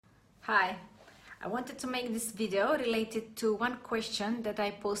Hi, I wanted to make this video related to one question that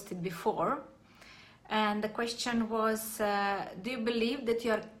I posted before, and the question was, do you believe that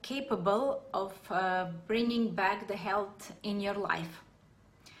you are capable of bringing back the health in your life?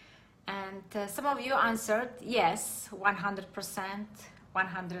 And some of you answered yes, 100%,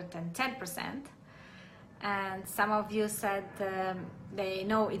 110%, and some of you said they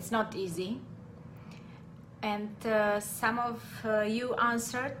know it's not easy, and some of you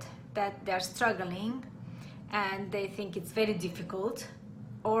answered that they're struggling and they think it's very difficult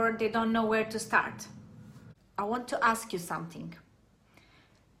or they don't know where to start. I want to ask you something.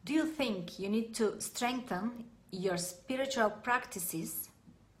 Do you think you need to strengthen your spiritual practices,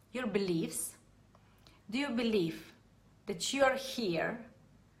 your beliefs? Do you believe that you are here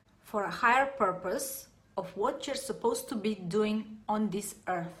for a higher purpose of what you're supposed to be doing on this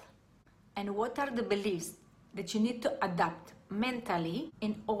earth? And what are the beliefs that you need to adapt mentally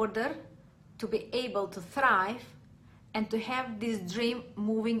in order to be able to thrive and to have this dream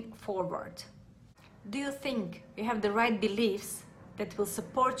moving forward? Do you think you have the right beliefs that will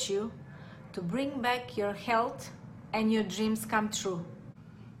support you to bring back your health and your dreams come true?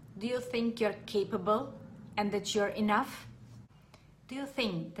 Do you think you're capable and that you're enough? Do you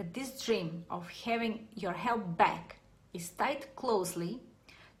think that this dream of having your health back is tied closely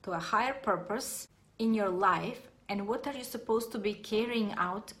to a higher purpose in your life, and what are you supposed to be carrying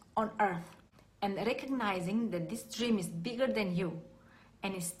out on earth? And recognizing that this dream is bigger than you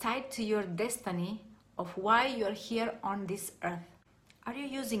and is tied to your destiny of why you're here on this earth. Are you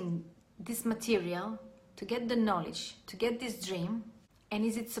using this material to get the knowledge, to get this dream? And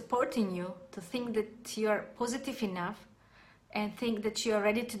is it supporting you to think that you are positive enough and think that you are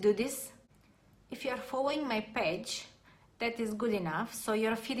ready to do this? If you are following my page, that is good enough. So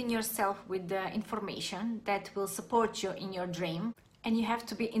you're feeding yourself with the information that will support you in your dream, and you have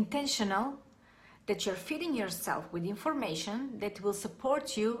to be intentional that you're feeding yourself with information that will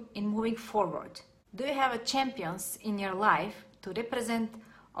support you in moving forward. Do you have a champions in your life to represent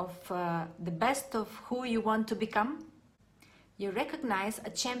of the best of who you want to become? You recognize a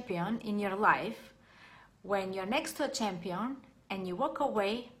champion in your life when you're next to a champion and you walk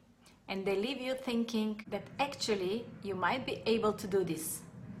away and they leave you thinking that actually you might be able to do this.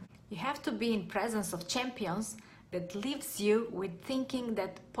 You have to be in presence of champions that leaves you with thinking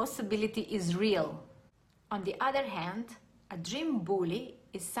that possibility is real. On the other hand, a dream bully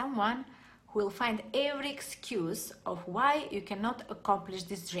is someone who will find every excuse of why you cannot accomplish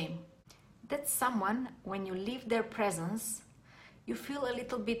this dream. That's someone, when you leave their presence, you feel a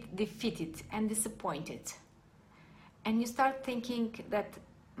little bit defeated and disappointed. And you start thinking that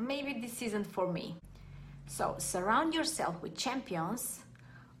maybe this isn't for me. So surround yourself with champions,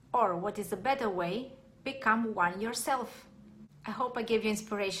 or what is a better way, become one yourself. I hope I gave you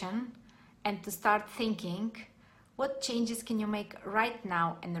inspiration and to start thinking what changes can you make right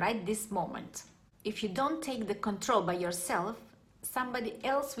now and right this moment. If you don't take the control by yourself, somebody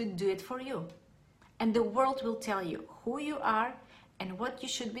else will do it for you. And the world will tell you who you are and what you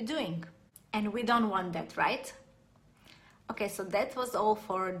should be doing. And we don't want that, right? Okay, so that was all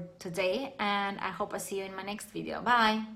for today, and I hope I see you in my next video. Bye!